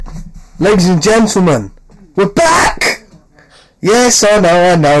Ladies and gentlemen, we're back! Yes, I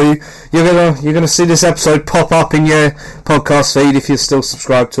know. You're gonna see this episode pop up in your podcast feed if you're still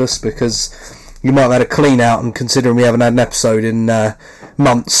subscribed to us, because you might have had a clean out, and considering we haven't had an episode in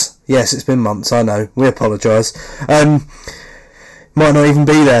months. Yes, it's been months, I know. We apologise. Might not even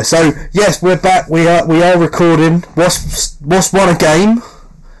be there. So, yes, we're back. We are recording. Wasps won a game.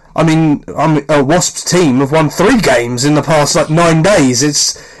 I mean, Wasps team have won 3 games in the past 9 days.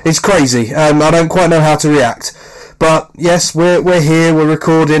 It's crazy. I don't quite know how to react. But yes, we're here. We're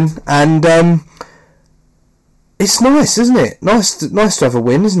recording, and it's nice, isn't it? Nice to have a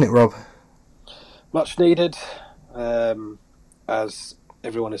win, isn't it, Rob? Much needed, as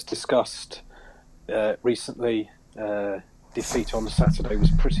everyone has discussed recently. Defeat on Saturday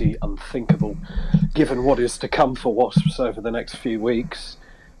was pretty unthinkable, given what is to come for Wasps over the next few weeks.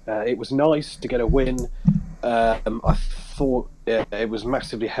 It was nice to get a win. I thought it was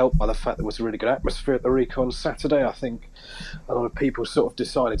massively helped by the fact there was a really good atmosphere at the Recon Saturday. I think a lot of people sort of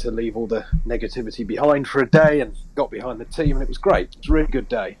decided to leave all the negativity behind for a day and got behind the team, and it was great. It was a really good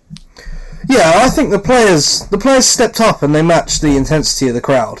day. Yeah, I think the players stepped up and they matched the intensity of the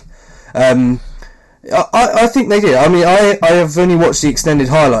crowd. I think they did. I mean, I have only watched the extended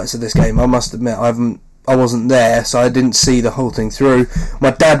highlights of this game. I must admit, I wasn't there, so I didn't see the whole thing through. My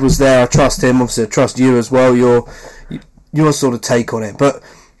dad was there. I trust him. Obviously, I trust you as well. Your sort of take on it. But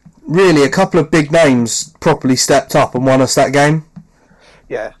really, a couple of big names properly stepped up and won us that game.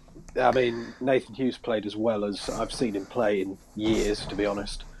 Yeah, I mean, Nathan Hughes played as well as I've seen him play in years, to be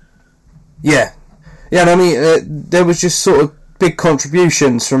honest. Yeah. And I mean, there was just sort of big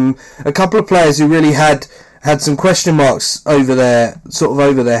contributions from a couple of players who really had some question marks over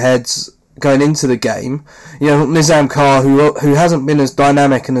their heads going into the game. You know, Nizam Kar, who hasn't been as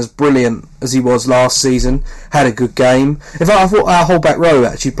dynamic and as brilliant as he was last season, had a good game. In fact, I thought our whole back row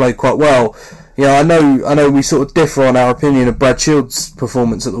actually played quite well. You know, I know we sort of differ on our opinion of Brad Shields'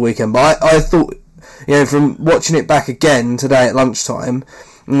 performance at the weekend, but I thought, you know, from watching it back again today at lunchtime,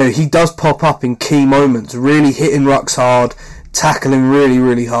 you know, he does pop up in key moments, really hitting rucks hard, tackling really,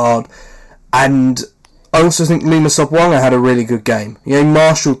 really hard, and I also think Lima Sobwanga had a really good game. You know, he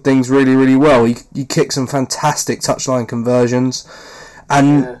marshalled things really, really well. He kicked some fantastic touchline conversions,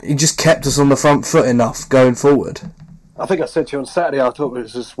 and he just kept us on the front foot enough going forward. I think I said to you on Saturday, I thought it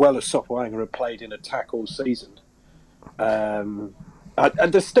was as well as Sobwanga had played in attack all season. And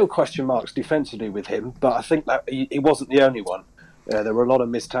there's still question marks defensively with him, but I think that he wasn't the only one. There were a lot of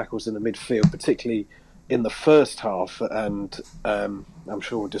missed tackles in the midfield, particularly in the first half, and I'm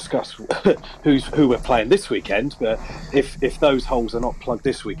sure we'll discuss who we're playing this weekend. But if those holes are not plugged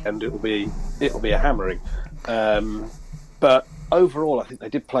this weekend, it'll be a hammering. But overall, I think they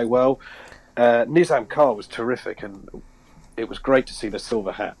did play well. Nizam Kar was terrific, and it was great to see the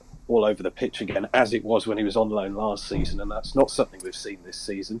silver hat all over the pitch again, as it was when he was on loan last season, and that's not something we've seen this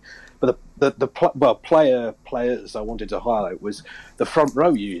season. But players I wanted to highlight was the front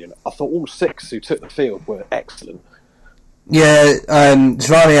row union. I thought all 6 who took the field were excellent. Yeah,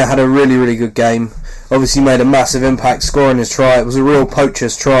 Zvania had a really, really good game. Obviously made a massive impact scoring his try. It was a real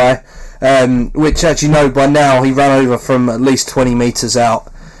poacher's try, which actually, no, by now he ran over from at least 20 metres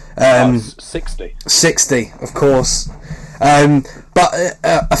out. 60. 60, of course. But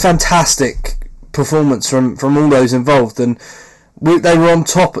a fantastic performance from all those involved, and they were on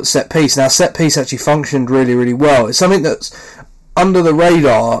top at set piece. Now, set piece actually functioned really, really well. It's something that's under the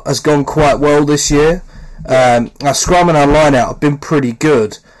radar, has gone quite well this year. Our scrum and our line out have been pretty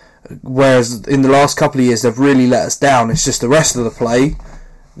good, whereas in the last couple of years they've really let us down. It's just the rest of the play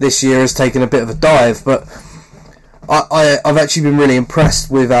this year has taken a bit of a dive, but I've actually been really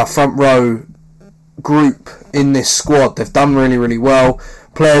impressed with our front row group in this squad. They've done really, really well.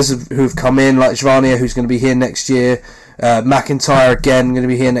 Players who've come in, like Zvania, who's going to be here next year, McIntyre again going to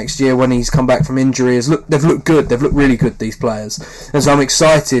be here next year when he's come back from injury. They've looked good. They've looked really good, these players, and so I'm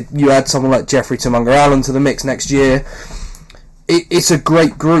excited. You add someone like Jeffrey Tamunga-Allen to the mix next year. It's a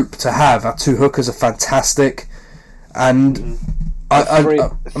great group to have. Our 2 hookers are fantastic, and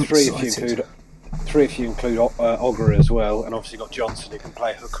Three if you include Ogre as well, and obviously got Johnson who can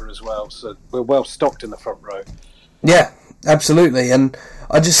play hooker as well, so we're well stocked in the front row. Yeah, absolutely, and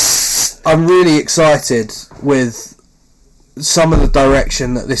I'm really excited with some of the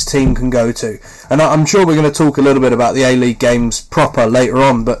direction that this team can go to, and I'm sure we're going to talk a little bit about the A-League games proper later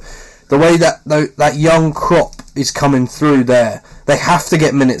on, but the way that young crop is coming through there, they have to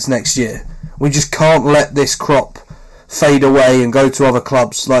get minutes next year. We just can't let this crop fade away and go to other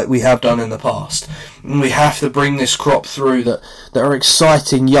clubs like we have done in the past. And we have to bring this crop through that are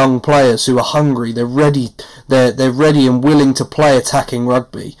exciting young players who are hungry. They're ready. They're ready and willing to play attacking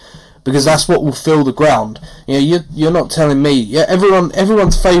rugby. because that's what will fill the ground. You're not telling me. Yeah,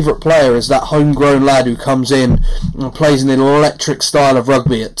 everyone's favourite player is that homegrown lad who comes in and plays an electric style of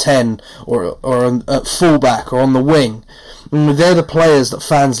rugby at 10 or at fullback or on the wing. And they're the players that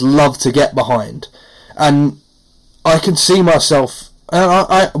fans love to get behind, and I can see myself. And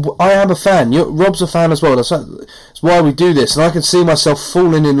I am a fan. Rob's a fan as well. That's why we do this. And I can see myself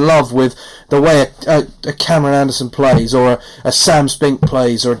falling in love with the way a Cameron Anderson plays, or a Sam Spink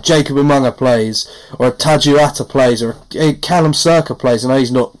plays, or a Jacob Umunga plays, or a Taju Atta plays, or a Callum Circa plays. I know he's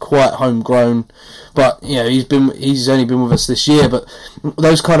not quite homegrown, but he's only been with us this year. But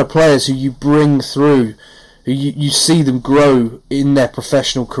those kind of players who you bring through, you see them grow in their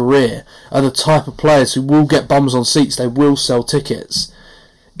professional career, are the type of players who will get bums on seats. They will sell tickets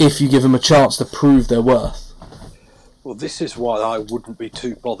if you give them a chance to prove their worth. Well, this is why I wouldn't be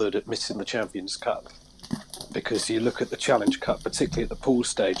too bothered at missing the Champions Cup, because you look at the Challenge Cup, particularly at the pool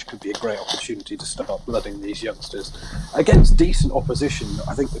stage, could be a great opportunity to start blooding these youngsters against decent opposition.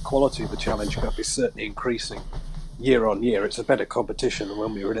 I think the quality of the Challenge Cup is certainly increasing year on year. It's a better competition than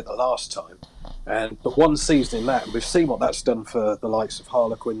when we were in it the last time. But one season in that, we've seen what that's done for the likes of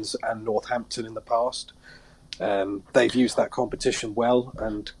Harlequins and Northampton in the past. They've used that competition well,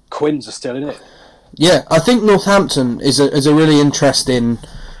 and Quins are still in it. Yeah, I think Northampton is a really interesting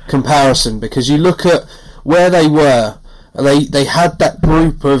comparison, because you look at where they were. They had that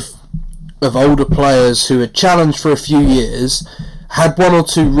group of older players who had challenged for a few years, had one or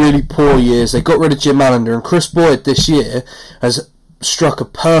two really poor years. They got rid of Jim Allender, and Chris Boyd this year has struck a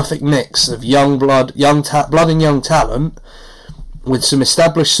perfect mix of young blood and young talent with some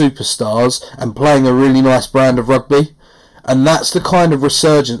established superstars and playing a really nice brand of rugby. And that's the kind of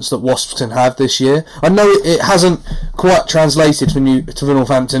resurgence that Wasps can have this year. I know it hasn't quite translated for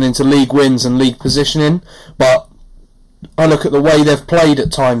Northampton into league wins and league positioning, but I look at the way they've played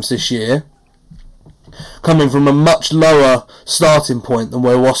at times this year, coming from a much lower starting point than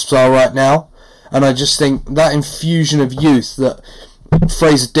where Wasps are right now. And I just think that infusion of youth that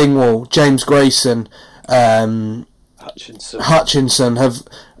Fraser Dingwall, James Grayson, Hutchinson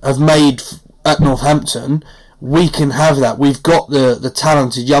have made at Northampton, we can have that. We've got the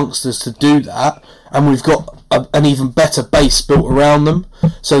talented youngsters to do that, and we've got an even better base built around them,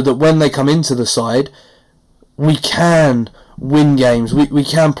 so that when they come into the side, we can win games. We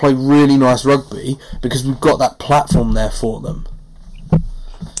can play really nice rugby because we've got that platform there for them.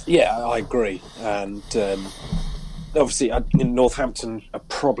 Yeah, I agree. And obviously, Northampton are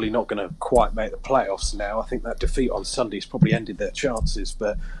probably not going to quite make the playoffs now. I think that defeat on Sunday's probably ended their chances,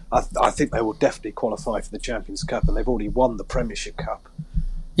 but I think they will definitely qualify for the Champions Cup, and they've already won the Premiership Cup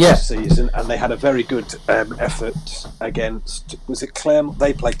this season, and they had a very good effort against, was it Claremont?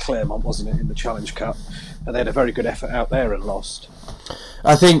 They played Claremont, wasn't it, in the Challenge Cup, and they had a very good effort out there and lost.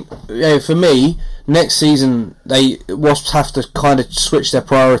 I think, for me, next season Wasps have to kind of switch their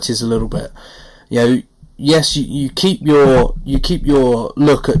priorities a little bit. Yes, you keep your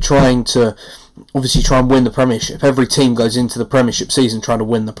look at trying to obviously try and win the Premiership. Every team goes into the Premiership season trying to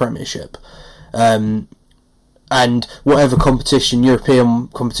win the Premiership, and whatever competition, European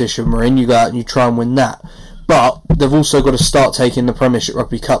competition we're in, you go out and you try and win that. But they've also got to start taking the Premiership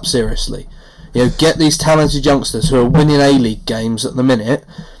Rugby Cup seriously. Get these talented youngsters who are winning A-League games at the minute.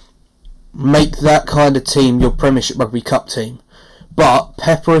 Make that kind of team your Premiership Rugby Cup team. But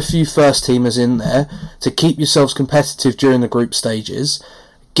pepper a few first teamers in there to keep yourselves competitive during the group stages.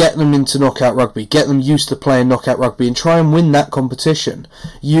 Get them into knockout rugby. Get them used to playing knockout rugby and try and win that competition.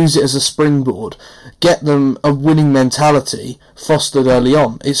 Use it as a springboard. Get them a winning mentality fostered early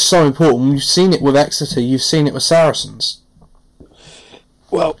on. It's so important. You've seen it with Exeter. You've seen it with Saracens.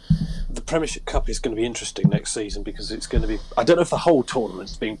 Well, the Premiership Cup is going to be interesting next season, because it's going to be, I don't know if the whole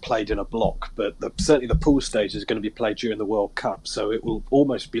tournament's being played in a block, but certainly the pool stage is going to be played during the World Cup, so it will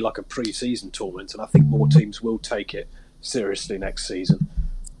almost be like a pre-season tournament, and I think more teams will take it seriously next season.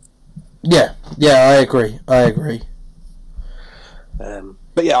 Yeah, I agree. But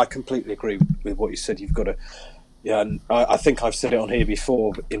yeah, I completely agree with what you said. You've got to, and I think I've said it on here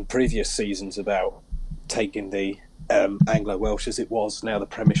before in previous seasons about taking the Anglo-Welsh, as it was now the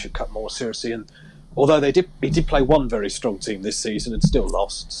Premiership Cup, more seriously. And although he did play one very strong team this season and still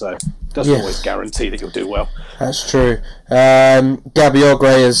lost, so it doesn't always guarantee that you'll do well. That's true. Gabby Ogre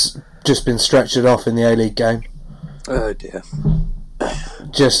has just been stretched off in the A-League game. Oh dear.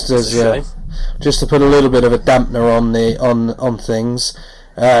 Just to put a little bit of a dampener on things.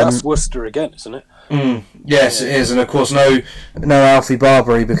 That's Worcester again, isn't it? Yes, it is, and of course no Alfie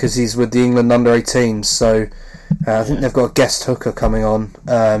Barbary, because he's with the England under-18s. So I think they've got a guest hooker coming on.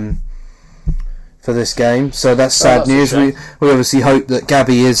 for this game. So that's sad news. We obviously hope that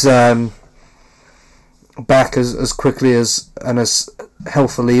Gabby is back as quickly and as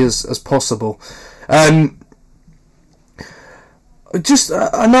healthily as possible. Just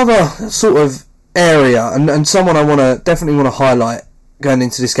another sort of area, and someone I definitely want to highlight going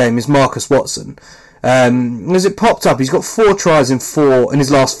into this game is Marcus Watson. As it popped up, he's got 4 tries in his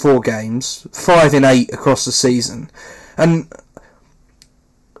last 4 games, 5 in 8 across the season, and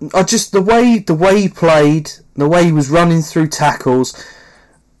I just the way he played, the way he was running through tackles.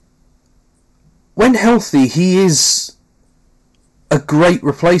 When healthy, he is a great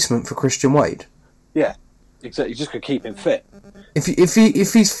replacement for Christian Wade. Yeah, exactly. You just got to keep him fit.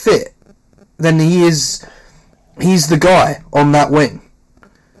 If he's fit, then he's the guy on that wing.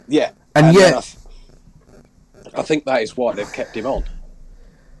 Yeah, and yet I think that is why they've kept him on.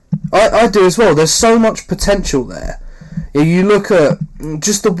 I do as well. There's so much potential there. You look at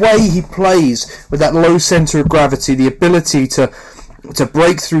just the way he plays with that low centre of gravity, the ability to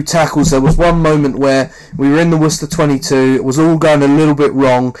break through tackles. There was one moment where we were in the Worcester 22, it was all going a little bit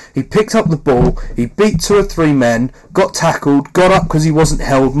wrong. He picked up the ball, he beat 2 or 3 men, got tackled, got up because he wasn't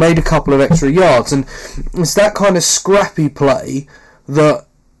held, made a couple of extra yards, and it's that kind of scrappy play that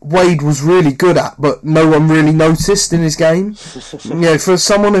Wade was really good at, but no one really noticed in his game. For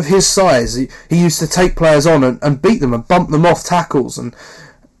someone of his size, he used to take players on and beat them and bump them off tackles, and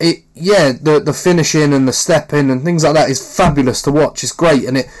the finishing and the step in and things like that is fabulous to watch. It's great,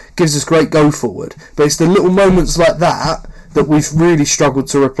 and it gives us great go forward. But it's the little moments like that we've really struggled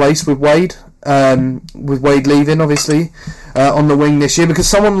to replace with Wade. With Wade leaving, obviously, on the wing this year, because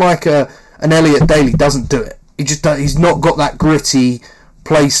someone like an Elliot Daly doesn't do it. He's not got that gritty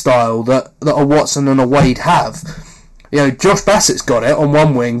play style that a Watson and a Wade have. Josh Bassett's got it on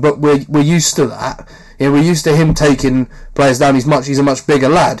one wing, but we're used to that. We're used to him taking players down. He's a much bigger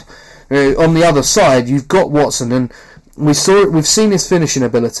lad. On the other side, you've got Watson, and we've seen his finishing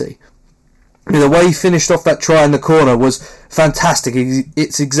ability. The way he finished off that try in the corner was fantastic.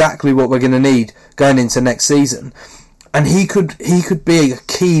 It's exactly what we're going to need going into next season, and he could be a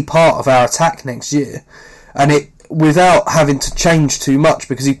key part of our attack next year, and it without having to change too much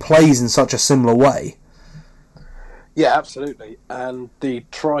because he plays in such a similar way. Yeah, absolutely. And the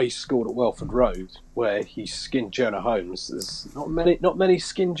try scored at Welford Road, where he skinned Jonah Holmes. There's not many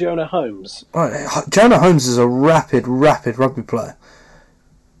skinned Jonah Holmes. Right. Jonah Holmes is a rapid rugby player,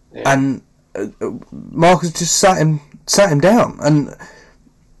 and Marcus just sat him down, and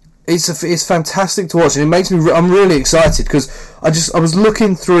it's fantastic to watch, and it makes me. I'm really excited because I was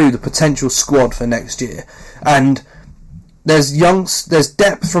looking through the potential squad for next year, and there's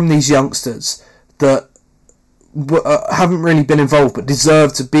depth from these youngsters that haven't really been involved but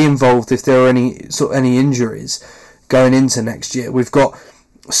deserve to be involved if there are any injuries going into next year. We've got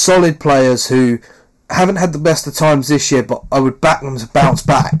solid players who haven't had the best of times this year, but I would back them to bounce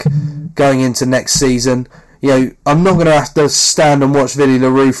back going into next season. I'm not going to have to stand and watch Villy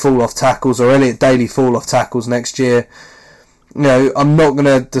LaRue fall off tackles or Elliot Daly fall off tackles next year. I'm not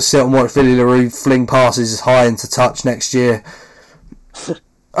going to sit and watch Villy LaRue fling passes high into touch next year.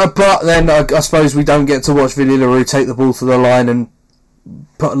 But then I suppose we don't get to watch Villy LaRue take the ball to the line and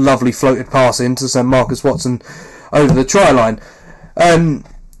put a lovely floated pass in to send Marcus Watson over the try line.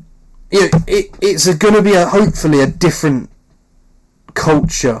 It's going to be hopefully a different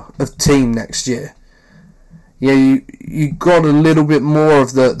culture of team next year. You got a little bit more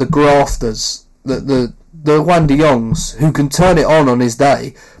of the grafters, the Juan de Jongs who can turn it on his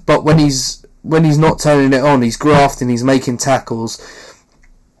day, but when he's not turning it on, he's grafting, he's making tackles.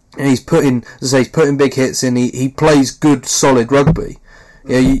 And he's putting big hits in. He plays good, solid rugby.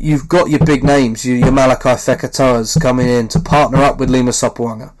 You've got your big names, your Malachi Fekatoas coming in to partner up with Lima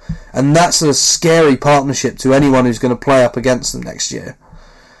Sopoaga, and that's a scary partnership to anyone who's going to play up against them next year.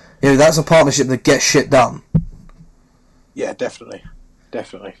 That's a partnership that gets shit done. Yeah, definitely.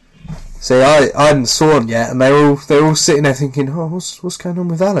 See, I hadn't saw them yet, and they're all sitting there thinking, "Oh, what's going on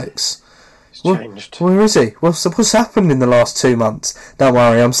with Alex? Changed. Where is he? What's happened in the last 2 months?" Don't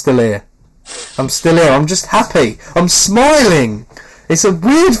worry, I'm still here. I'm just happy. I'm smiling. It's a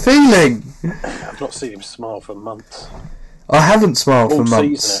weird feeling. I've not seen him smile for months. I haven't smiled for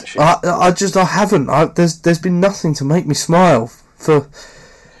months. Season, I haven't. There's been nothing to make me smile for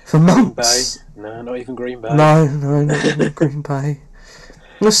months. Green Bay. No, not even Green Bay. No, not even Green Bay.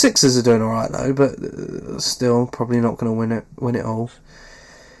 The Sixers are doing all right though, but still probably not going to win it all.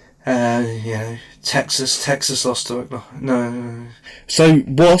 Texas lost to Oklahoma. No. So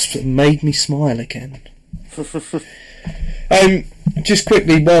Wasps made me smile again. Just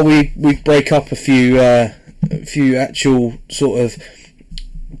quickly while we break up a few actual sort of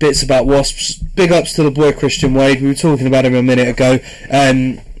bits about Wasps. Big ups to the boy Christian Wade. We were talking about him a minute ago.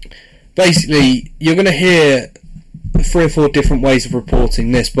 Basically, you're going to hear 3 or 4 different ways of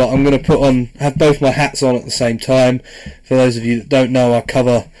reporting this, but I'm going to have both my hats on at the same time. For those of you that don't know, I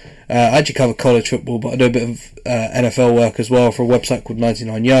actually cover college football, but I do a bit of NFL work as well for a website called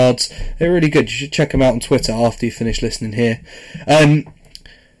 99 Yards. They're really good. You should check them out on Twitter after you finish listening here.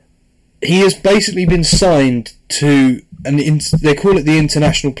 He has basically been signed to they call it the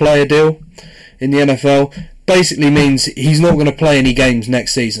international player deal in the NFL. Basically means he's not going to play any games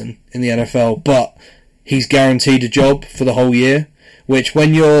next season in the NFL, but he's guaranteed a job for the whole year, which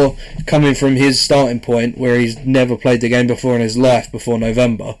when you're coming from his starting point where he's never played the game before in his life before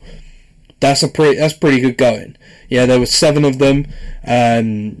November, that's pretty good going. Yeah, there were 7 of them.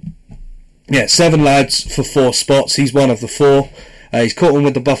 7 lads for 4 spots. He's one of the 4. He's caught on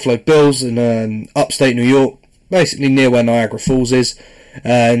with the Buffalo Bills in upstate New York, basically near where Niagara Falls is.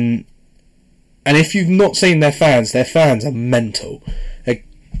 And if you've not seen their fans are mental. They're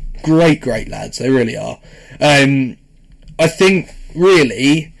great lads. They really are. I think,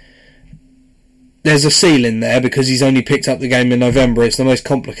 really, there's a ceiling there because he's only picked up the game in November. It's the most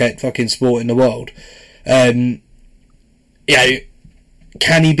complicated fucking sport in the world. Can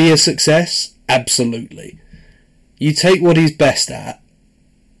he be a success? Absolutely. You take what he's best at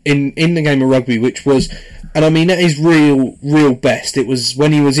in the game of rugby, which was, and I mean at his real best, it was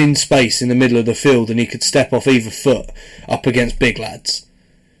when he was in space in the middle of the field and he could step off either foot up against big lads.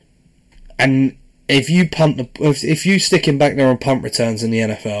 And if you stick him back there on punt returns in the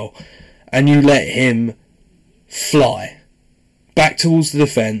NFL and you let him fly back towards the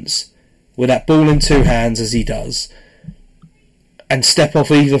defence with that ball in 2 hands as he does and step off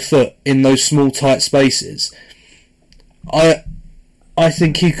either foot in those small tight spaces, I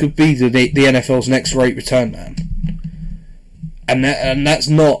think he could be the NFL's next great return man. And that's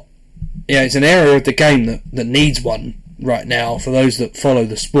not, it's an area of the game that needs one right now. For those that follow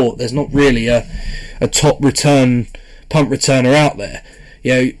the sport, there's not really a top punt returner out there.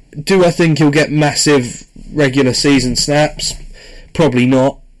 Do I think he'll get massive regular season snaps? Probably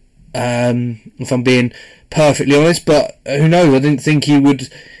not, if I'm being perfectly honest, but who knows? I didn't think he would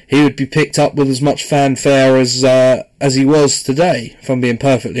be picked up with as much fanfare as he was today, if I'm being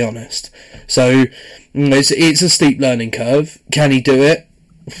perfectly honest. So it's a steep learning curve. Can he do it?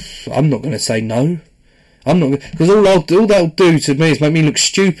 I'm not going to say no. I'm not, because all they'll do to me is make me look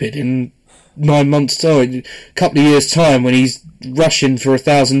stupid in 9 months' time, a couple of years' time, when he's rushing for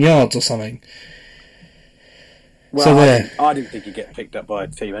 1,000 yards or something. Well, so I didn't think he'd get picked up by a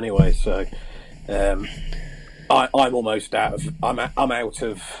team anyway. So I'm almost out of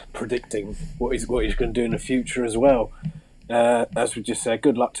predicting what he's going to do in the future as well. As we just said,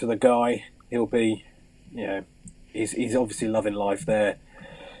 good luck to the guy. He'll be, he's obviously loving life there.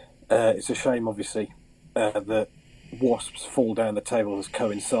 It's a shame, obviously, that Wasps' fall down the table has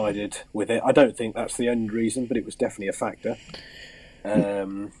coincided with it. I don't think that's the only reason, but it was definitely a factor.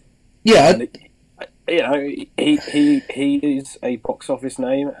 He is a box office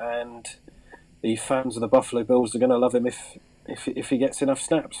name, and the fans of the Buffalo Bills are going to love him if he gets enough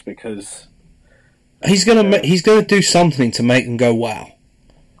snaps, because he's going to do something to make them go wow.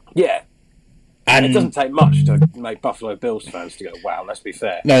 Yeah. And it doesn't take much to make Buffalo Bills fans to go wow, let's be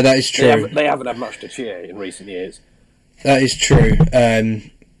fair. No, that is true. They haven't had much to cheer in recent years. That is true.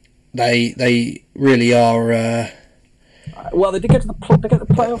 They really are. Well, they did get to the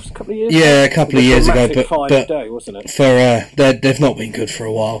playoffs a couple of years ago. Yeah, a couple of years ago, but day, wasn't it? For they've not been good for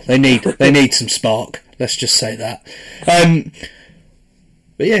a while. They need some spark. Let's just say that.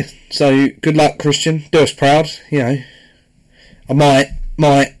 But yeah, so good luck, Christian. Do us proud. I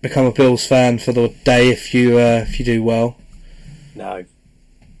might become a Bills fan for the day if you do well. No.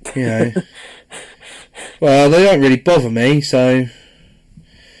 Well, they don't really bother me, so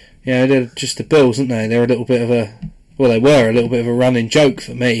they're just the Bills, aren't they? They're a little bit of a they were a little bit of a running joke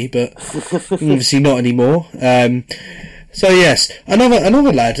for me, but obviously not anymore. So yes,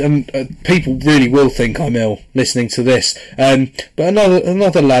 another lad, people really will think I'm ill listening to this. But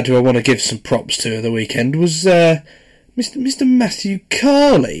another lad who I want to give some props to at the weekend was Mr. Matthew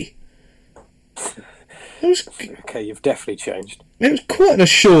Carley. Okay, you've definitely changed. It was quite an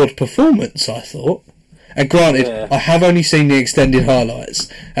assured performance, I thought. And granted, I have only seen the extended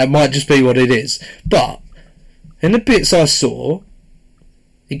highlights. That might just be what it is. But in the bits I saw,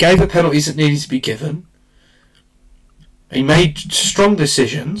 he gave the penalties that needed to be given. He made strong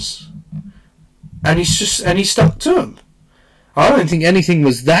decisions, and he stuck to them. I don't think anything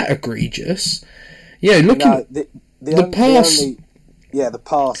was that egregious. The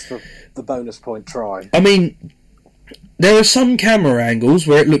pass for the bonus point try. I mean, there are some camera angles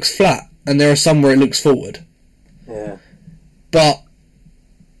where it looks flat, and there are some where it looks forward. Yeah. But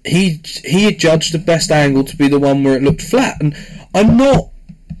he had judged the best angle to be the one where it looked flat, and I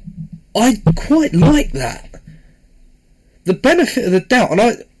quite like that. The benefit of the doubt, and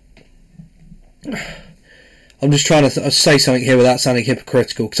I'm just trying to say something here without sounding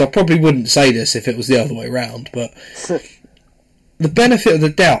hypocritical, because I probably wouldn't say this if it was the other way round, but the benefit of the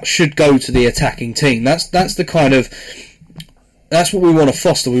doubt should go to the attacking team. That's the kind of, that's what we want to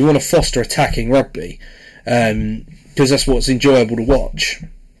foster. We want to foster attacking rugby, because that's what's enjoyable to watch.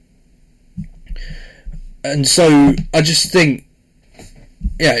 And so I just think,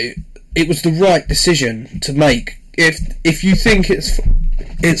 it was the right decision to make. If you think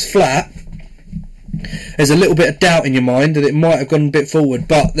it's flat, there's a little bit of doubt in your mind that it might have gone a bit forward,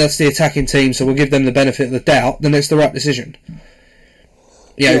 but that's the attacking team, so we'll give them the benefit of the doubt, then it's the right decision.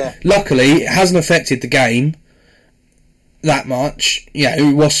 Luckily, it hasn't affected the game that much.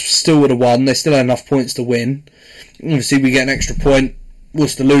 Wasps still would have won. They still had enough points to win. Obviously, we get an extra point.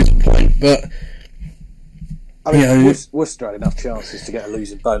 Worcester lose a point, but I mean, Worcester had enough chances to get a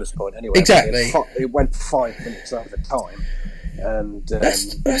losing bonus point anyway. Exactly. It went 5 minutes over time. And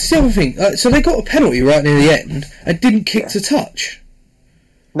that's the other thing. So they got a penalty right near the end and didn't kick to touch.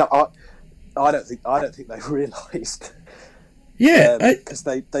 No, I don't think they realised. Yeah, because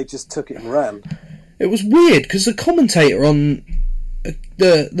they just took it and ran. It was weird because the commentator on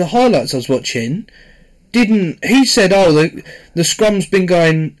the highlights I was watching didn't. He said, "Oh, the scrum's been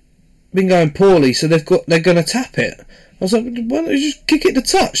going poorly, so they're going to tap it." I was like, "Why don't you just kick it to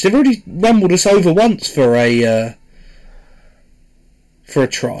touch? They've already rumbled us over once for a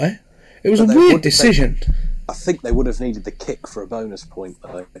try." It was a weird decision. I think they would have needed the kick for a bonus point.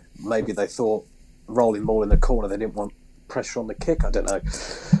 Maybe they thought rolling more in the corner, they didn't want pressure on the kick. I don't know.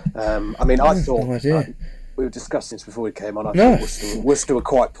 I thought no idea. We were discussing this before we came on. I thought Worcester were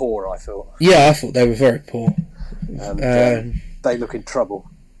quite poor. I thought. Yeah, I thought they were very poor. And they look in trouble.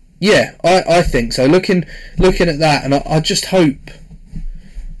 Yeah, I think so. Looking at that, and I just hope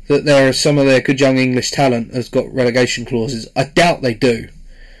that there are some of their good young English talent has got relegation clauses. I doubt they do.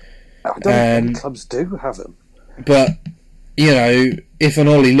 I don't think clubs do have them. But if an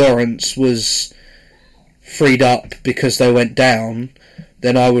Ollie Lawrence was freed up because they went down,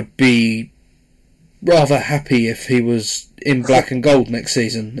 then I would be rather happy if he was in black and gold next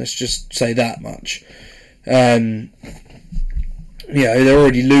season. Let's just say that much. They're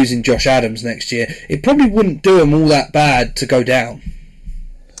already losing Josh Adams next year. It probably wouldn't do them all that bad to go down.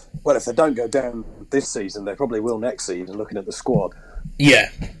 Well, if they don't go down this season, they probably will next season, looking at the squad. Yeah,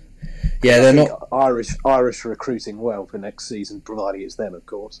 they're not... Irish are recruiting well for next season, providing it's them, of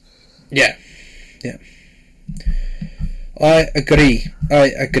course. Yeah. I agree.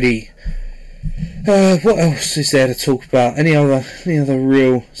 What else is there to talk about? Any other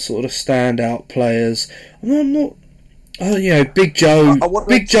real sort of standout players? I'm not. Big Joe.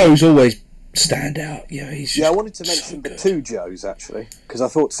 Big Joe's always stand out. He's just I wanted to mention the two Joes actually, because I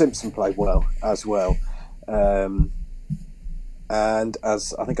thought Simpson played well as well. And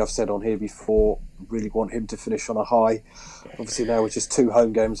as I think I've said on here before, really want him to finish on a high. Obviously now with just 2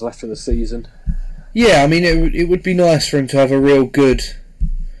 home games left in the season. Yeah, I mean it would be nice for him to have a real good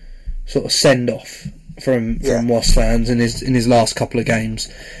sort of send off from Wasps fans in his last couple of games.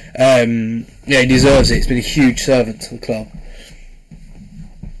 He deserves it. He's been a huge servant to the club.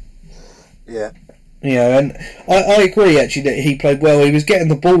 Yeah. And I agree actually that he played well. He was getting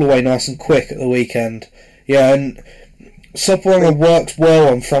the ball away nice and quick at the weekend. Yeah, and Sopwanga works well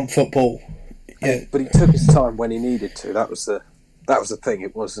on front football. Yeah. But he took his time when he needed to. That was the thing.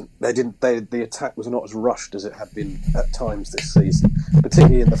 It wasn't. The attack was not as rushed as it had been at times this season.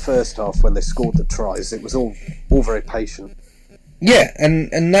 Particularly in the first half when they scored the tries, it was all very patient. Yeah,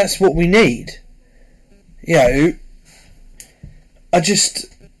 and that's what we need. I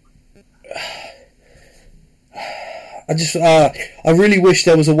really wish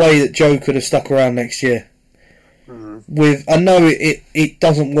there was a way that Joe could have stuck around next year. I know it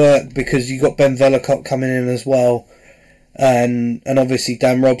doesn't work because you got Ben Vellacott coming in as well, and obviously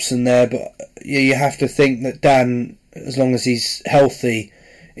Dan Robson there. But you have to think that Dan, as long as he's healthy,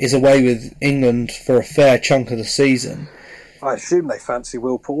 is away with England for a fair chunk of the season. I assume they fancy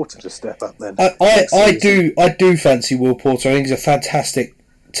Will Porter to step up then. I do fancy Will Porter. I think he's a fantastic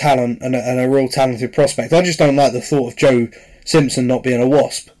talent and a real talented prospect. I just don't like the thought of Joe Simpson not being a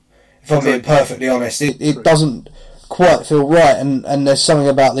Wasp. If I'm being perfectly honest, it doesn't quite feel right. And there's something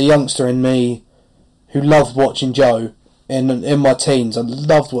about the youngster in me who loved watching Joe in my teens. I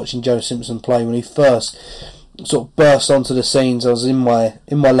loved watching Joe Simpson play when he first sort of burst onto the scenes. I was in my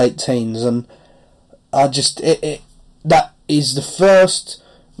late teens, and I just that is the first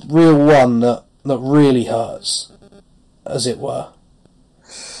real one that really hurts, as it were.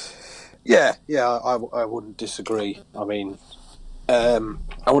 Yeah, I wouldn't disagree. I mean, I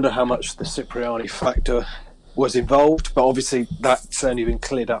wonder how much the Cipriani factor was involved, but obviously that's only been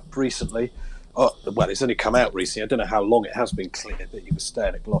cleared up recently. Well, it's only come out recently. I don't know how long it has been clear that he was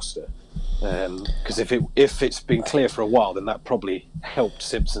staying at Gloucester. Because if it's been clear for a while, then that probably helped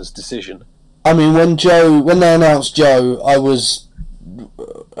Simpson's decision. I mean, when they announced Joe,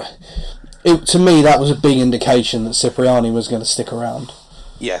 to me that was a big indication that Cipriani was going to stick around.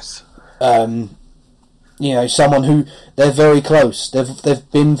 Yes. Someone who they're very close.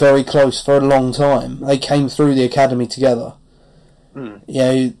 They've been very close for a long time. They came through the academy together.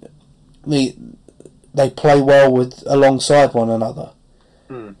 They play well alongside one another.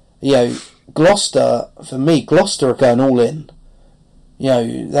 Gloucester, for me, Gloucester are going all in.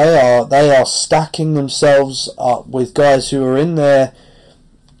 They are stacking themselves up with guys who are in their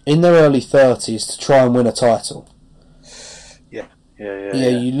early 30s to try and win a title. Yeah.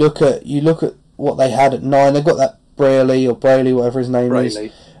 You look at what they had at 9. They've got that Brayley, whatever his name is.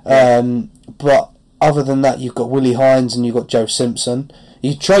 But other than that, you've got Willie Hines and you've got Joe Simpson.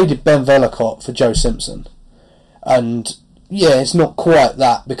 You traded Ben Vellacott for Joe Simpson, and it's not quite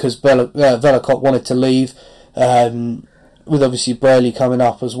that because Vellacott wanted to leave, with obviously Brayley coming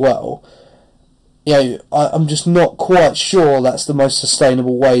up as well. I'm just not quite sure that's the most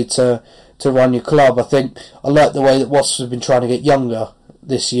sustainable way to run your club. I like the way that Wasps have been trying to get younger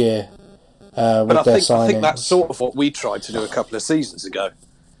this year with their signings. I think that's sort of what we tried to do a couple of seasons ago.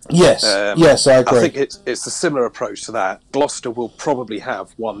 Yes, I agree. I think it's a similar approach to that. Gloucester will probably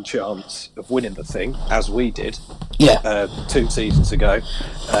have one chance of winning the thing, as we did 2 seasons ago.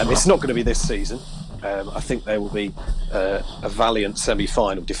 It's not going to be this season. I think there will be a valiant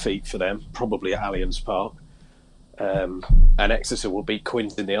semi-final defeat for them, probably at Allianz Park. And Exeter will beat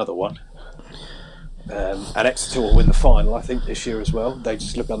Quins in the other one. And Exeter will win the final, I think, this year as well. They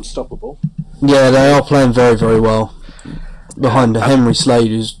just look unstoppable. Yeah, they are playing very, very well. Behind Henry Slade,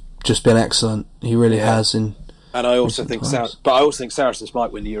 who's just been excellent. He really has. And I also think Saracens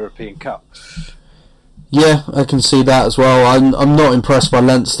might win the European Cup. Yeah, I can see that as well. I'm not impressed by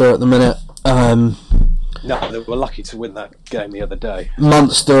Leinster at the minute. No, they were lucky to win that game the other day.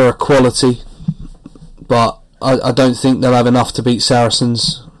 Munster are quality, but I don't think they'll have enough to beat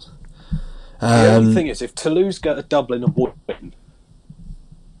Saracens. The only thing is, if Toulouse go to Dublin and win,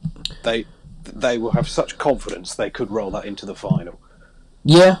 they will have such confidence they could roll that into the final.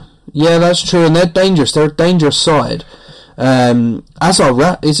 Yeah, that's true, and they're dangerous. They're a dangerous side. As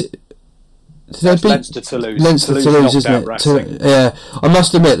are is it? Leinster Toulouse. Leinster Toulouse, isn't it? Yeah, I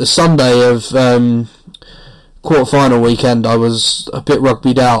must admit, the Sunday of quarter-final weekend, I was a bit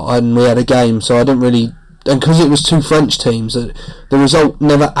rugbyed out, and we had a game, so I didn't really. And because it was 2 French teams, the result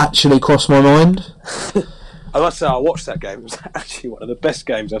never actually crossed my mind. I must say, I watched that game. It was actually one of the best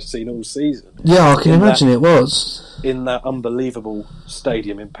games I've seen all season. Yeah, I can imagine it was. In that unbelievable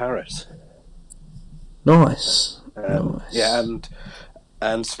stadium in Paris. Nice. Yeah,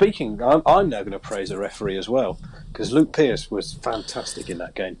 and speaking, I'm now going to praise a referee as well, because Luke Pearce was fantastic in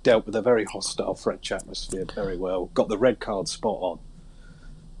that game. Dealt with a very hostile French atmosphere very well. Got the red card spot on.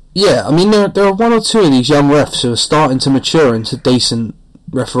 Yeah, I mean, there are 1 or 2 of these young refs who are starting to mature into decent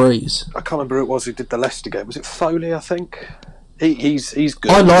referees. I can't remember who it was who did the Leicester game. Was it Foley, I think? He's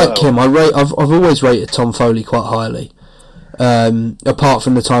good. I like him. I've always rated Tom Foley quite highly. Apart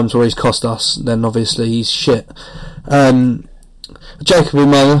from the times where he's cost us, then obviously he's shit. Jacob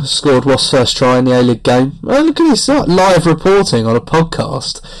Umaga scored Wasps' first try in the A-League game. Oh, look at this live reporting on a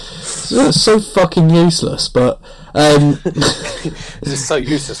podcast. It's so fucking useless, but this is so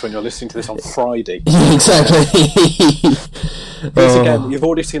useless when you're listening to this on Friday. Exactly. It's a game that you've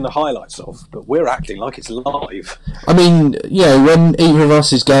already seen the highlights of, but we're acting like it's live. I mean, when either of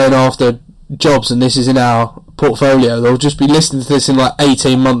us is going after jobs and this is in our portfolio, they'll just be listening to this in like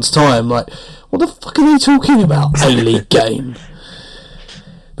 18 months' time. Like, what the fuck are they talking about? A-League game.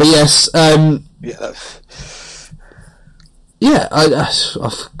 But yes, I've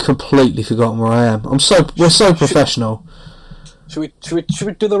completely forgotten where I am. We're so professional. Should we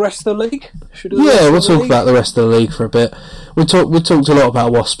do the rest of the league? We'll talk about the rest of the league for a bit. We talked a lot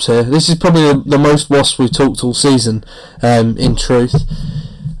about Wasps here. This is probably the most Wasps we've talked all season. In truth,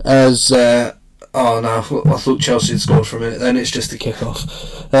 as I thought Chelsea had scored for a minute. Then it's just a kick-off.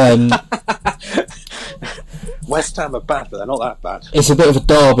 West Ham are bad, but they're not that bad. It's a bit of a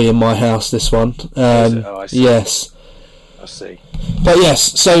derby in my house, this one. I see. Yes. I see. But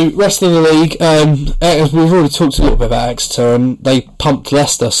yes, so rest of the league, we've already talked a little bit about Exeter, and they pumped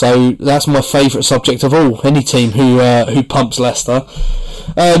Leicester, so that's my favourite subject of all. Any team who pumps Leicester.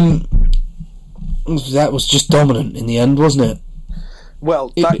 That was just dominant in the end, wasn't it?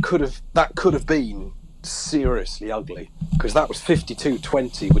 Well, that could have been seriously ugly, because that was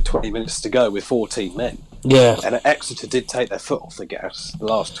 52-20 with 20 minutes to go with 14 men. Yeah. And Exeter did take their foot off the gas the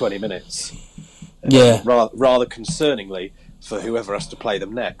last 20 minutes. Yeah. Rather concerningly for whoever has to play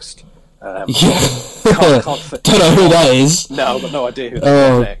them next. Don't know who that is. No, I've got no idea who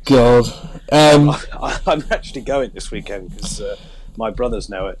they're next. God. I'm actually going this weekend because my brother's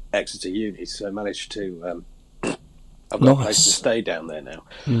now at Exeter Uni, so I managed to... I've got a place to stay down there now.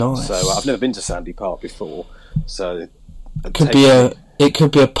 Nice. So I've never been to Sandy Park before, so... It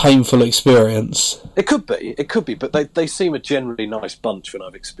could be a painful experience. It could be, but they seem a generally nice bunch when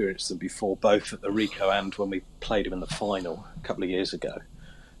I've experienced them before, both at the Rico and when we played them in the final a couple of years ago.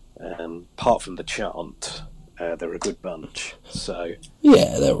 Apart from the chant, they're a good bunch. So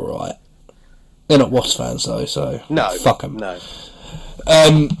yeah, they're all right. They're not Wasps fans though, so no, fuck them. No.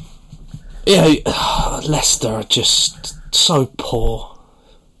 Leicester are just so poor.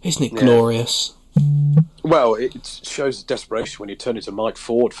 Isn't it glorious? Well, it shows desperation when you turn into Mike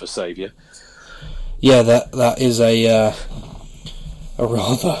Ford for saviour. Yeah, that is a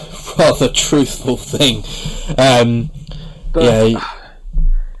rather truthful thing. But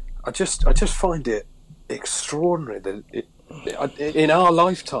I just find it extraordinary that in our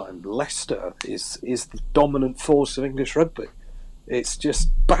lifetime, Leicester is the dominant force of English rugby. It's just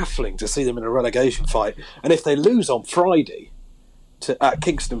baffling to see them in a relegation fight, and if they lose on Friday at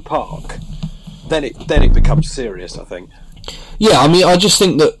Kingston Park, then it becomes serious, I think. Yeah, I mean, I just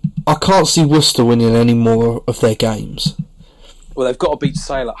think that I can't see Worcester winning any more of their games. Well, they've got to beat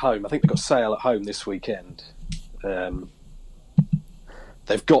Sale at home. I think they've got Sale at home this weekend.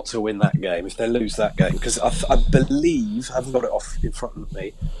 They've got to win that game. If they lose that game, because I believe, I haven't got it off in front of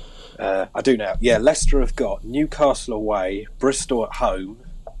me. I do now. Yeah, Leicester have got Newcastle away, Bristol at home,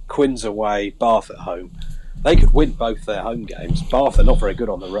 Quins away, Bath at home. They could win both their home games. Bath are not very good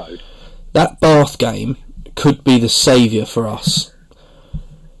on the road. That Bath game could be the saviour for us,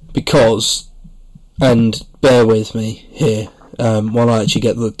 because, and bear with me here while I actually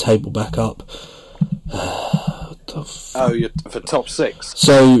get the table back up. You're for top 6.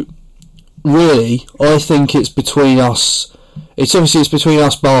 So really, I think it's between us. It's between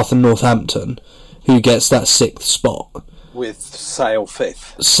us, Bath, and Northampton, who gets that 6th spot. With Sale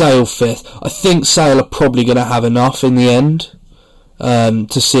 5th. Sale 5th. I think Sale are probably going to have enough in the end.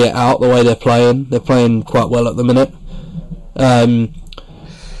 To see it out the way they're playing. They're playing quite well at the minute. And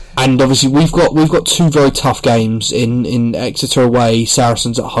obviously we've got 2 very tough games in Exeter away,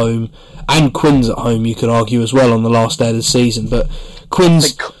 Saracens at home, and Quins at home, you could argue as well, on the last day of the season. But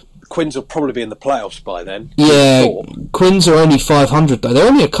Quins will probably be in the playoffs by then. Yeah, Quins are only 500 though.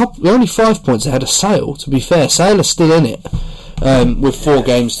 They're only 5 points ahead of Sale, to be fair. Sale are still in it, with 4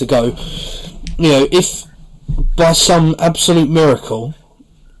 games to go. You know, if by some absolute miracle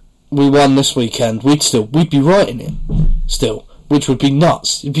we won this weekend, we'd be right in it still, which would be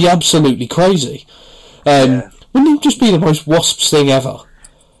nuts. It'd be absolutely crazy. Wouldn't it just be the most Wasps thing ever?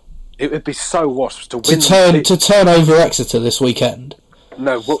 It would be so Wasps to win to turn over Exeter this weekend.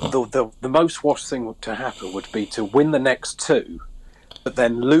 No, the most Wasps thing to happen would be to win the next 2, but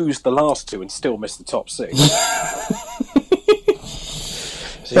then lose the last 2 and still miss the top 6.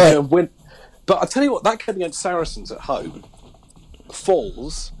 So you can win. But I tell you what, that game against Saracens at home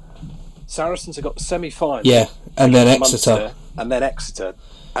falls. Saracens have got the semi-final. Yeah, and then Exeter. Munster, and then Exeter.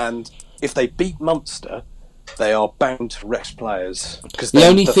 And if they beat Munster, they are bound to rest players. Because the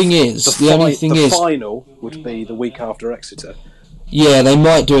only thing is, the final would be the week after Exeter. Yeah, they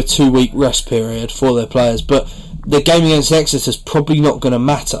might do a 2-week rest period for their players, but the game against Exeter is probably not going to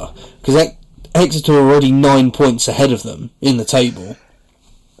matter, because Exeter are already 9 points ahead of them in the table.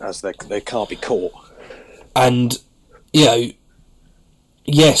 As they can't be caught. And, you know,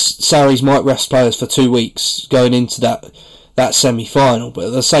 yes, Sarries might rest players for 2 weeks going into that semi-final, but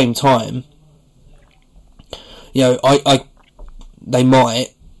at the same time, you know, they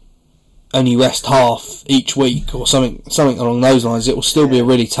might only rest half each week or something along those lines. It will still be a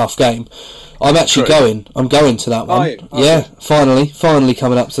really tough game. I'm actually going. I'm going to that one. Yeah, finally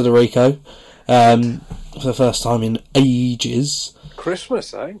coming up to the Rico for the first time in ages.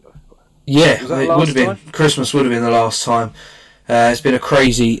 Christmas, eh? Yeah, it would have been. Christmas would have been the last time. It's been a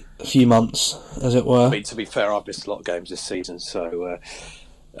crazy few months, as it were. I mean, to be fair, I've missed a lot of games this season, so.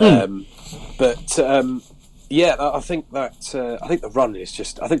 Yeah, I think the run is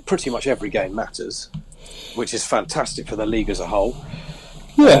just. I think pretty much every game matters. which is fantastic for the league as a whole.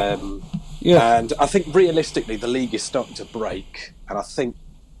 Yeah. And I think realistically the league is starting to break, and I think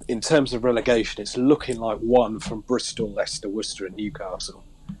in terms of relegation it's looking like one from Bristol, Leicester, Worcester and Newcastle.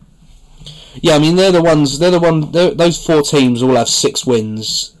 Yeah, I mean those 4 teams all have 6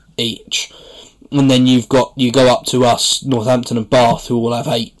 wins each, and then you go up to us, Northampton and Bath, who all have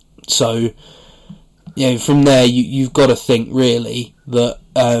 8. So from there you've got to think really that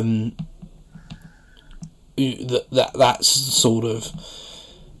that's sort of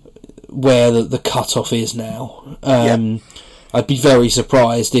where the cut-off is now. I'd be very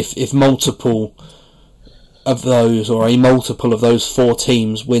surprised if multiple of those, or a multiple of those 4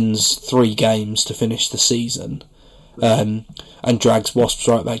 teams wins 3 games to finish the season, and drags Wasps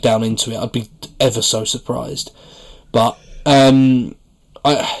right back down into it. I'd be ever so surprised. But I'm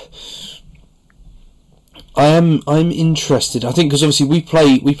interested. I think because obviously we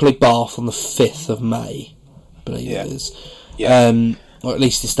play Bath on the 5th of May, I believe it is. Yeah. Or at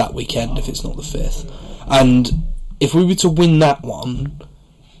least it's that weekend if it's not the 5th. And if we were to win that one,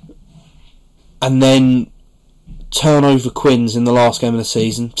 and then turn over Quins in the last game of the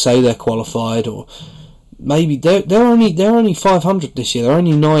season, say they're qualified, or maybe they're only 500 this year. They're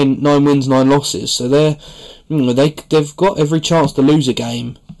only 9 wins, 9 losses. So they've got every chance to lose a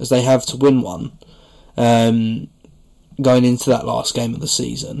game as they have to win one. Going into that last game of the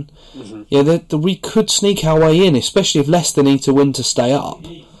season, we could sneak our way in, especially if Leicester need to win to stay up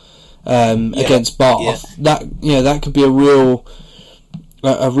against Bath. That could be a real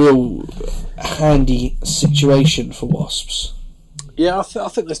handy situation for Wasps. Yeah, I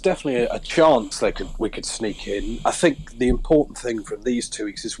think there's definitely a chance we could sneak in. I think the important thing from these 2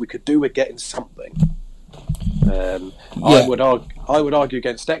 weeks is we could do with getting something. I would argue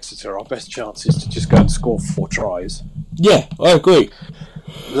against Exeter, our best chance is to just go and score 4 tries. Yeah, I agree.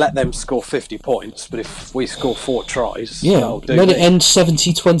 Let them score 50 points, but if we score 4 tries, let it end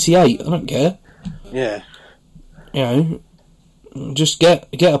 70-28. I don't care. Yeah, just get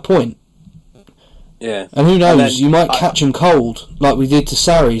a point. Yeah, and who knows? You might catch them cold, like we did to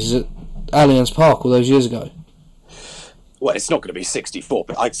Sarries at Allianz Park all those years ago. Well, it's not going to be 64,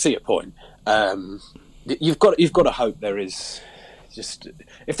 but I see a point. You've got to hope there is. Just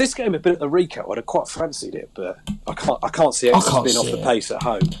if this game had been at the Ricoh, I'd have quite fancied it, but I can't see Exeter being off the pace at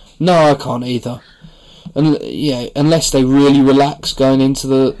home. No, I can't either. And unless they really relax going into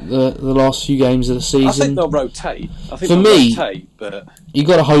the last few games of the season. I think they'll rotate. But you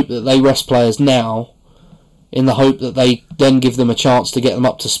got to hope that they rest players now, in the hope that they then give them a chance to get them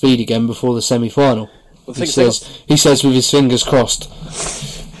up to speed again before the semi-final. He says with his fingers crossed.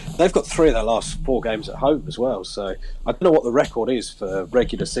 They've got 3 of their last 4 games at home as well, so I don't know what the record is for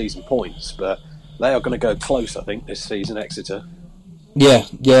regular season points, but they are going to go close, I think, this season, Exeter. Yeah,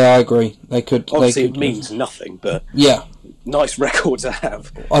 I agree. They could. Obviously, it means nothing, but nice record to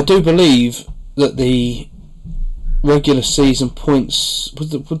have. I do believe that the regular season points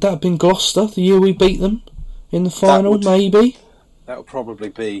would that have been Gloucester the year we beat them in the final? Maybe that would probably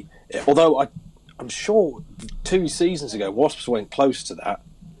be it. Although I'm sure 2 seasons ago Wasps went close to that.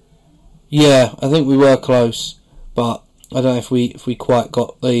 Yeah, I think we were close, but I don't know if we quite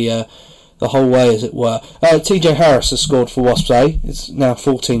got the whole way, as it were. TJ Harris has scored for Wasps A. It's now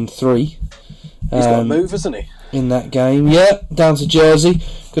 14-3. He's got a move, hasn't he? In that game, yeah, down to Jersey.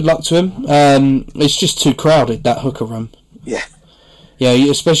 Good luck to him. It's just too crowded, that hooker room. Yeah. Yeah,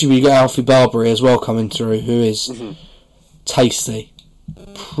 especially when you got Alfie Barbary as well coming through, who is tasty.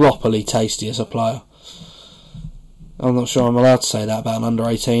 Properly tasty as a player. I'm not sure I'm allowed to say that about an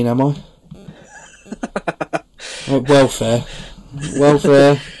under-18, am I? Welfare.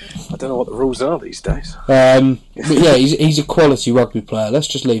 I don't know what the rules are these days. But yeah, he's a quality rugby player. Let's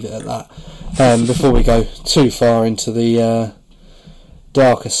just leave it at that. Before we go too far into the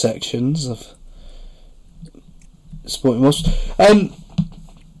darker sections of Sporting Wasps.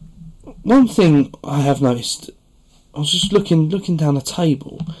 One thing I have noticed, I was just looking down the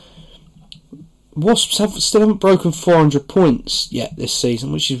table. Wasps still haven't broken 400 points yet this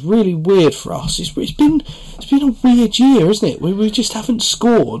season, which is really weird for us. It's been a weird year, isn't it? We just haven't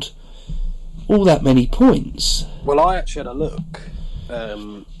scored all that many points. Well, I actually had a look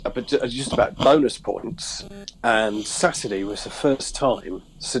just about bonus points, and Saturday was the first time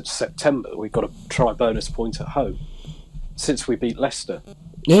since September we got a try bonus point at home since we beat Leicester.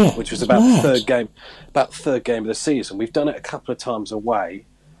 Yeah, which was about the third game of the season. We've done it a couple of times away.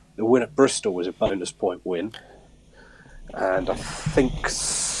 The win at Bristol was a bonus point win, and I think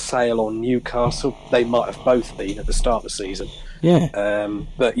Sale or Newcastle, they might have both been at the start of the season. Yeah.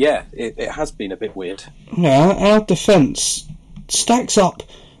 But yeah, it has been a bit weird. Yeah, our defence stacks up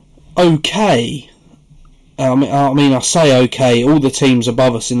okay I say okay. All the teams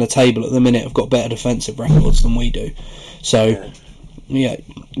above us in the table at the minute have got better defensive records than we do. So, yeah,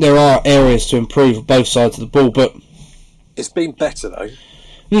 there are areas to improve on both sides of the ball, but it's been better though.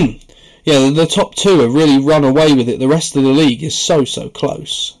 Yeah, the top two have really run away with it. The rest of the league is so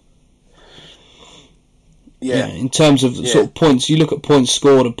close. Yeah, in terms of sort of points, you look at points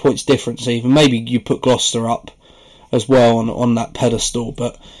scored and points difference. Even maybe you put Gloucester up as well on that pedestal,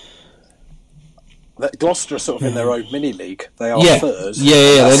 but Gloucester are sort of in their own mini league. They are third.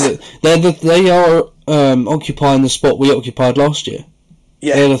 They are occupying the spot we occupied last year.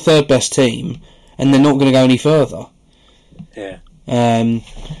 Yeah, they're the third best team, and they're not going to go any further. Yeah.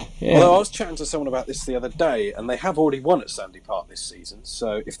 Although I was chatting to someone about this the other day, and they have already won at Sandy Park this season.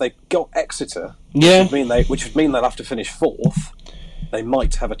 So if they got Exeter, which would mean they'll have to finish fourth, they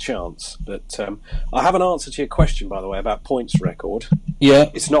might have a chance. But I have an answer to your question, by the way, about points record. Yeah,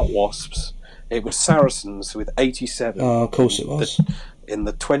 it's not Wasps. It was Saracens with 87. Oh, of course it was. In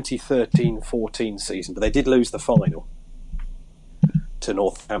the 2013-14 season, but they did lose the final to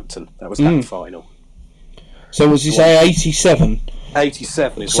Northampton. That was that final. So was you say 87?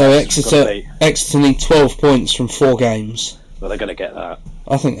 87 is so what Exeter need 12 points from 4 games. Well, they're going to get that.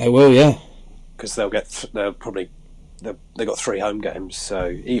 I think they will, yeah. Because they've got 3 home games, so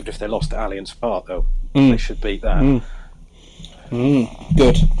even if they lost at Allianz Park, they should beat that.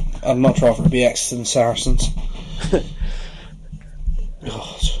 Good. I'd much rather it be Exeter than Saracens.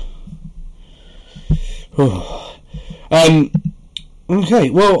 God. Okay,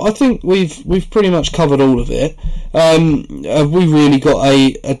 well, I think we've pretty much covered all of it. Have we really got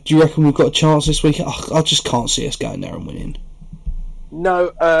do you reckon we've got a chance this week? I just can't see us going there and winning.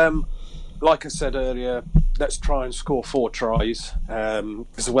 No, like I said earlier, let's try and score 4 tries,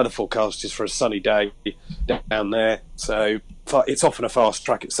 because the weather forecast is for a sunny day down there, so it's often a fast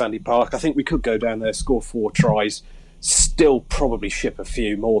track at Sandy Park. I think we could go down there, score 4 tries, still probably ship a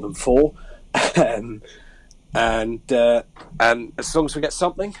few more than 4, and as long as we get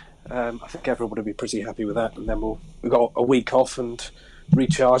something, I think everyone will be pretty happy with that, and then we've got a week off and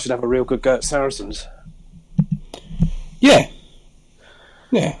recharge and have a real good go at Saracens. Yeah,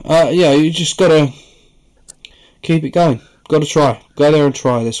 you just got to keep it going. Got to try. Go there and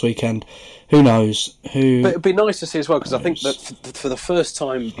try this weekend. Who knows? But it'd be nice to see as well, because I think that for the first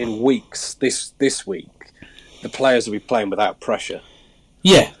time in weeks this week, the players will be playing without pressure.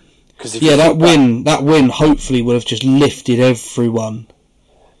 Yeah. That win hopefully would have just lifted everyone.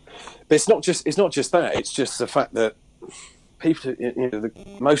 But it's not just that. It's just the fact that people,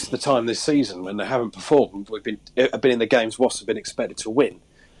 most of the time this season when they haven't performed, have been in the games Wasps have been expected to win.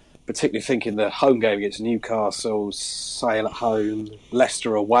 Particularly thinking the home game against Newcastle, Sale at home,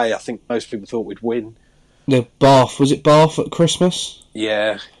 Leicester away. I think most people thought we'd win. The Bath, was it Bath at Christmas?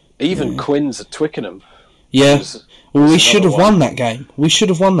 Yeah, even Quins at Twickenham. Yeah. We should have won that game.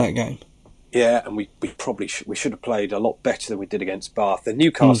 Yeah, and we probably should have played a lot better than we did against Bath. The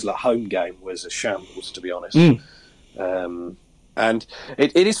Newcastle at home game was a shambles, to be honest. And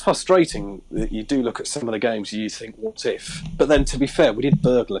it is frustrating that you do look at some of the games and you think, what if? But then, to be fair, we did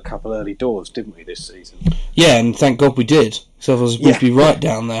burgle a couple early doors, didn't we, this season? Yeah, and thank God we did. So otherwise we'd be right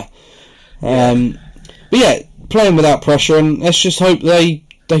down there. But yeah, playing without pressure, and let's just hope they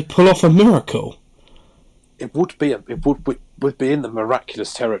pull off a miracle. It would be in the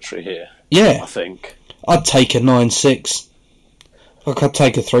miraculous territory here. Yeah, I think I'd take a 9-6. I'd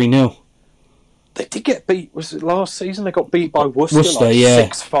take a 3-0. They did get beat. Was it last season? They got beat by Worcester,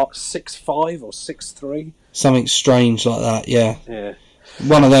 6-5 or 6-3. Something strange like that. Yeah. Yeah.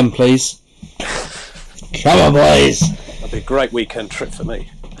 One of them, please. Come on, boys. That'd be a great weekend trip for me.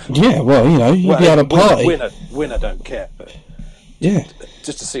 Yeah. Well, you'd be able to party. Win, I don't care. But yeah.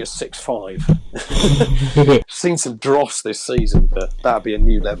 Just to see a 6-5. Seen some dross this season, but that'd be a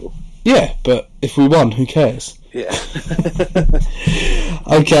new level. Yeah, but if we won, who cares? Yeah.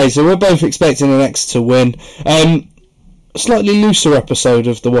 Okay, so we're both expecting an Exeter win. A slightly looser episode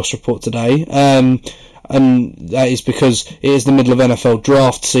of the Wash Report today, and that is because it is the middle of NFL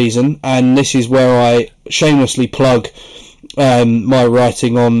draft season, and this is where I shamelessly plug my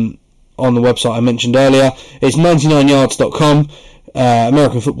writing on the website I mentioned earlier. It's 99yards.com.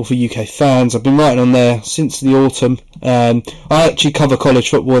 American football for UK fans. I've been writing on there since the autumn. I actually cover college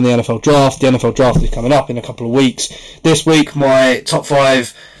football in the NFL draft. The NFL draft is coming up in a couple of weeks. This week, my top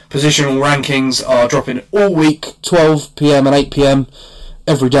 5 positional rankings are dropping all week, 12 PM and 8 PM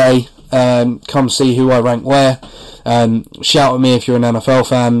every day. Come see who I rank where. Shout at me if you're an NFL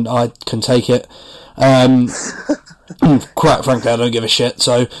fan. I can take it. Quite frankly, I don't give a shit.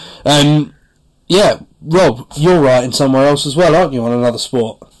 So, yeah. Rob, you're writing somewhere else as well, aren't you, on another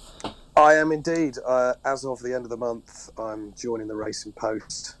sport? I am indeed. As of the end of the month, I'm joining the Racing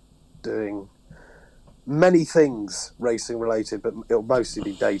Post, doing many things racing related, but it'll mostly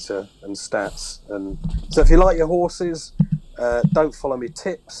be data and stats. And so if you like your horses, don't follow me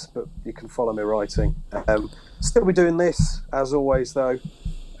tips, but you can follow me writing. Still be doing this, as always, though,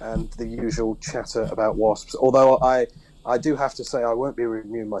 and the usual chatter about Wasps. Although I do have to say I won't be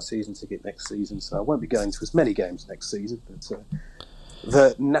renewing my season ticket next season, so I won't be going to as many games next season. But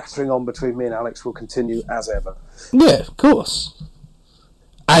the nattering on between me and Alex will continue as ever. Yeah, of course.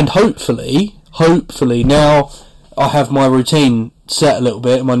 And hopefully now I have my routine set a little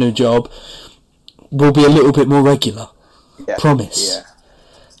bit in my new job, we'll be a little bit more regular. Yeah. Promise.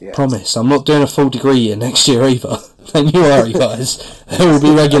 Yeah. Promise. I'm not doing a full degree year next year either. Don't you worry, guys. There will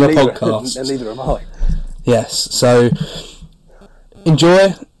be regular podcasts. And neither am I. Yes, so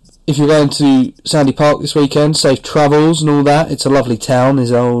enjoy. If you're going to Sandy Park this weekend, safe travels and all that. It's a lovely town,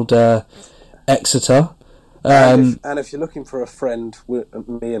 is old Exeter. And if you're looking for a friend,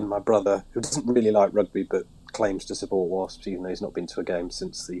 me and my brother, who doesn't really like rugby but claims to support Wasps, even though he's not been to a game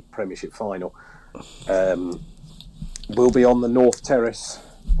since the Premiership final, we'll be on the North Terrace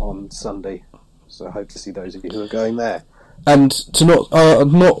on Sunday. So I hope to see those of you who are going there. And to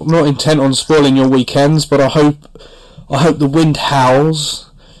not intent on spoiling your weekends, but I hope the wind howls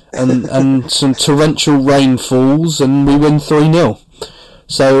and some torrential rain falls and we win 3-0.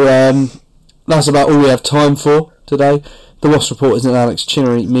 So that's about all we have time for today. The Wasp Report is an Alex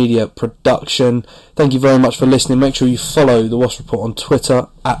Chinnery Media production. Thank you very much for listening. Make sure you follow the Wasp Report on Twitter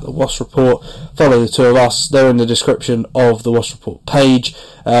at the Wasp Report. Follow the two of us. They're in the description of the Wasp Report page.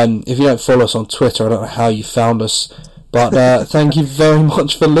 If you don't follow us on Twitter, I don't know how you found us. But thank you very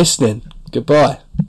much for listening. Goodbye.